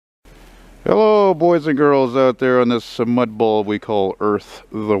Hello, boys and girls out there on this mud ball we call Earth,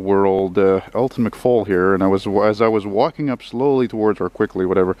 the world. Elton McFall here, and as I was walking up slowly towards, or quickly,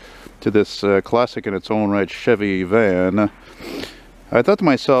 whatever, to this classic in its own right Chevy van, I thought to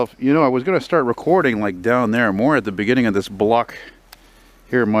myself, you know, I was going to start recording like down there, more at the beginning of this block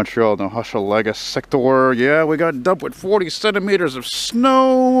here in Montreal, the Hochelaga sector. Yeah, we got dumped with 40 centimeters of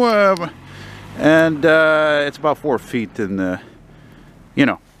snow, and it's about 4 feet in, you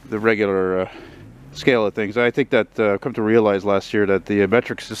know, the regular scale of things. I think that I've come to realize last year that the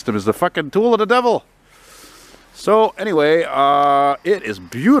metric system is the fucking tool of the devil. So anyway, it is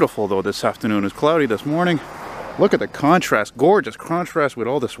beautiful though this afternoon. It's cloudy this morning. Look at the contrast, gorgeous contrast with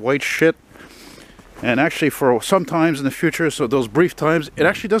all this white shit. And actually for some times in the future, so those brief times, it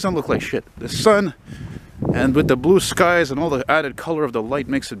actually doesn't look like shit. The sun and with the blue skies and all the added color of the light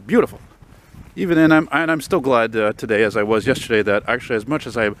makes it beautiful. Even then, I'm still glad today, as I was yesterday, that actually as much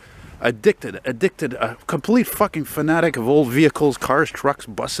as I'm addicted, a complete fucking fanatic of old vehicles, cars, trucks,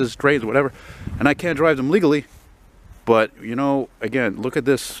 buses, trains, whatever, and I can't drive them legally. But, you know, again, look at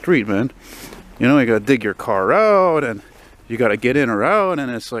this street, man. You know, you gotta dig your car out, and you gotta get in or out, and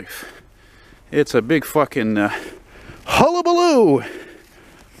it's like, it's a big fucking hullabaloo.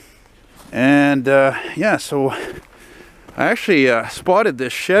 And, yeah, so I actually spotted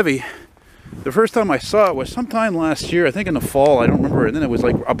this Chevy. The first time I saw it was sometime last year, I think in the fall, I don't remember, and then it was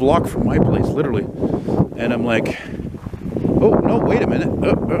like a block from my place, literally. And I'm like, oh, no, wait a minute,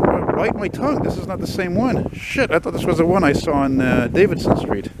 bite my tongue, this is not the same one. Shit, I thought this was the one I saw on Davidson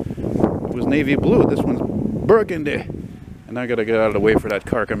Street. It was navy blue, this one's burgundy. And I gotta get out of the way for that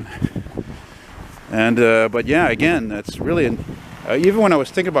car coming. And, but yeah, again, that's really, even when I was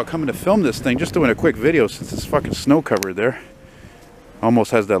thinking about coming to film this thing, just doing a quick video since it's fucking snow covered there.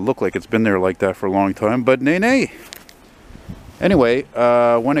 Almost has that look like it's been there like that for a long time, but nay. Anyway,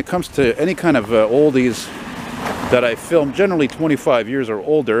 when it comes to any kind of oldies that I film, generally 25 years or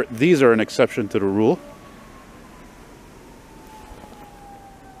older, these are an exception to the rule.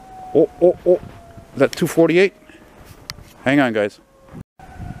 Oh, is that 248? Hang on, guys.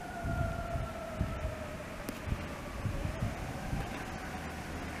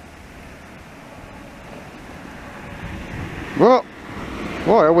 Well,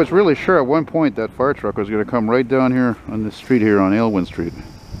 I was really sure at one point that fire truck was going to come right down here on this street here on Aylwin Street.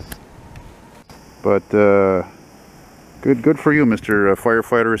 But good for you, Mr.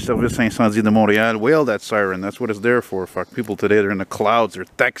 Firefighter, Service Incendie de Montréal. Wail that siren. That's what it's there for. Fuck, people today, they're in the clouds, they're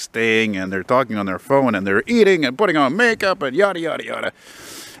texting, and they're talking on their phone, and they're eating and putting on makeup, and yada, yada, yada.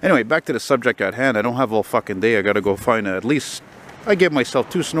 Anyway, back to the subject at hand. I don't have all fucking day. I got to go find at least, I give myself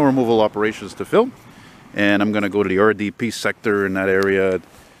 2 snow removal operations to film. And I'm going to go to the RDP sector in that area,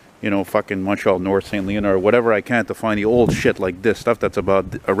 you know, fucking Montreal North, St. Leonard, whatever I can to find the old shit like this, stuff that's about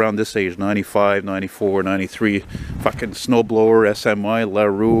around this age, 95, 94, 93, fucking snowblower, SMI,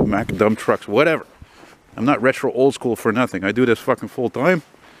 LaRue, Mack dump trucks, whatever. I'm not retro old school for nothing. I do this fucking full time.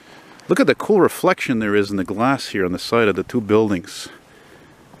 Look at the cool reflection there is in the glass here on the side of the 2 buildings.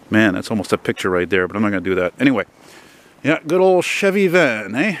 Man, that's almost a picture right there, but I'm not going to do that. Anyway. Yeah, good old Chevy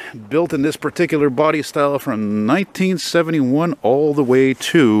van, eh? Built in this particular body style from 1971 all the way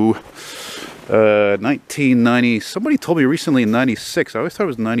to 1990. Somebody told me recently 96. I always thought it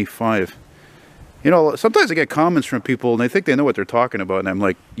was 95. You know, sometimes I get comments from people and they think they know what they're talking about. And I'm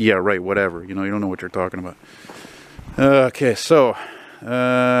like, yeah, right, whatever. You know, you don't know what you're talking about. Okay, so,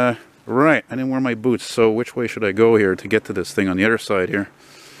 right. I didn't wear my boots. So which way should I go here to get to this thing on the other side here?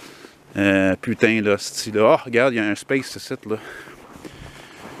 Putain là, c'est là. Oh, regarde, il y a un space ici là.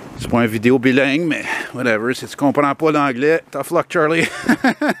 C'est pas un vidéo bilingue, mais whatever. Si tu comprends pas l'anglais, tough luck, Charlie.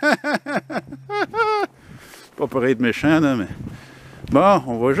 Pas pour être méchant, là, mais. Bon,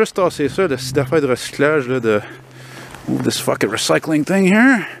 on va juste tasser ça, le site d'affaires de recyclage là, de. Move this fucking recycling thing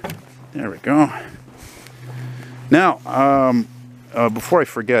here. There we go. Now, before I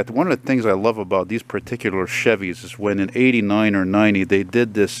forget, one of the things I love about these particular Chevys is when in 89 or 90 they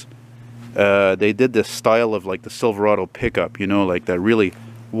did this style of like the Silverado pickup, you know, like that really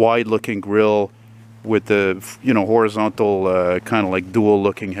wide looking grille with the, you know, horizontal kind of like dual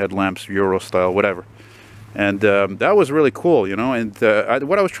looking headlamps, Euro style, whatever. And that was really cool, you know. And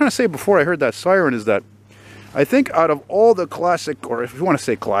what I was trying to say before I heard that siren is that I think out of all the classic, or if you want to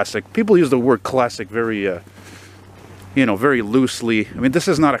say classic, people use the word classic very you know, very loosely. I mean, this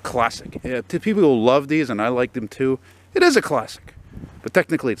is not a classic. To people who love these, and I like them too, it is a classic. But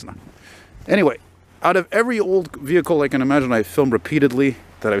technically it's not. Anyway, out of every old vehicle I can imagine I've filmed repeatedly,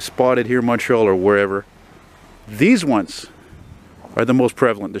 that I've spotted here in Montreal or wherever, these ones are the most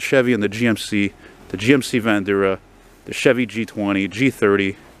prevalent. The Chevy and the GMC van, the Chevy G20,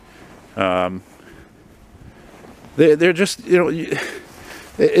 G30, They're just, you know,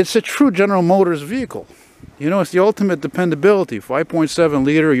 it's a true General Motors vehicle. You know, it's the ultimate dependability. 5.7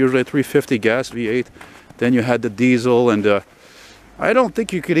 liter, usually 350 gas V8. Then you had the diesel, and I don't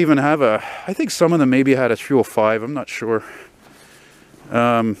think you could even have a, I think some of them maybe had a 305, I'm not sure.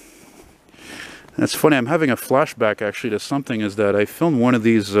 That's funny, I'm having a flashback actually to something, is that I filmed one of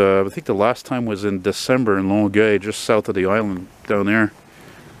these, I think the last time was in December in Longueuil, just south of the island down there,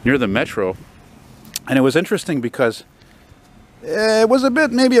 near the metro. And it was interesting because it was a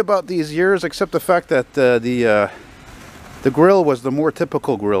bit maybe about these years, except the fact that the grill was the more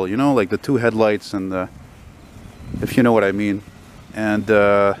typical grill, you know, like the two headlights and the, if you know what I mean. And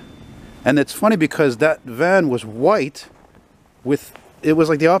it's funny because that van was white with, it was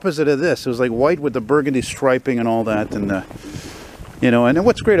like the opposite of this. It was like white with the burgundy striping and all that, and you know. And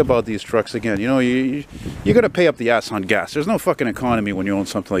what's great about these trucks, again, you know, you got to pay up the ass on gas. There's no fucking economy when you own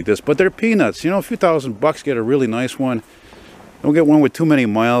something like this, but they're peanuts. You know, a few $1,000 get a really nice one. Don't get one with too many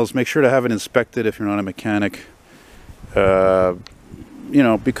miles. Make sure to have it inspected if you're not a mechanic. You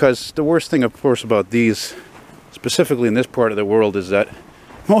know, because the worst thing, of course, about these, specifically in this part of the world, is that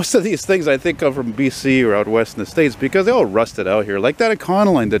most of these things I think come from BC or out west in the States, because they all rusted out here. Like that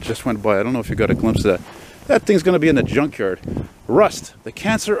Econoline that just went by. I don't know if you got a glimpse of that. That thing's going to be in the junkyard. Rust, the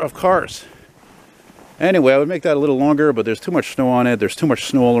cancer of cars. Anyway, I would make that a little longer, but there's too much snow on it. There's too much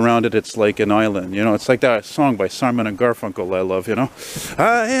snow all around it. It's like an island, you know. It's like that song by Simon and Garfunkel I love, you know.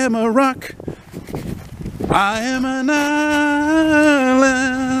 I am a rock. I am an island.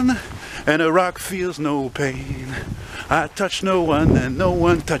 And a rock feels no pain. I touch no one and no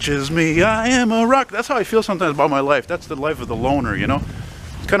one touches me. I am a rock. That's how I feel sometimes about my life. That's the life of the loner, you know.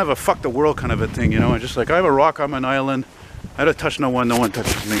 It's kind of a fuck the world kind of a thing, you know. It's just like, I'm a rock, I'm an island. I don't touch no one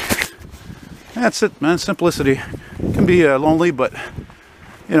touches me. That's it, man. Simplicity. It can be lonely, but,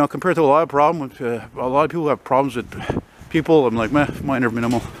 you know, compared to a lot of problems, a lot of people have problems with people. I'm like, man, mine are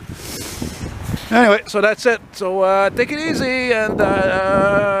minimal. Anyway, so that's it. So take it easy and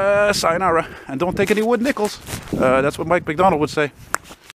sayonara. And don't take any wood nickels. That's what Mike McDonald would say.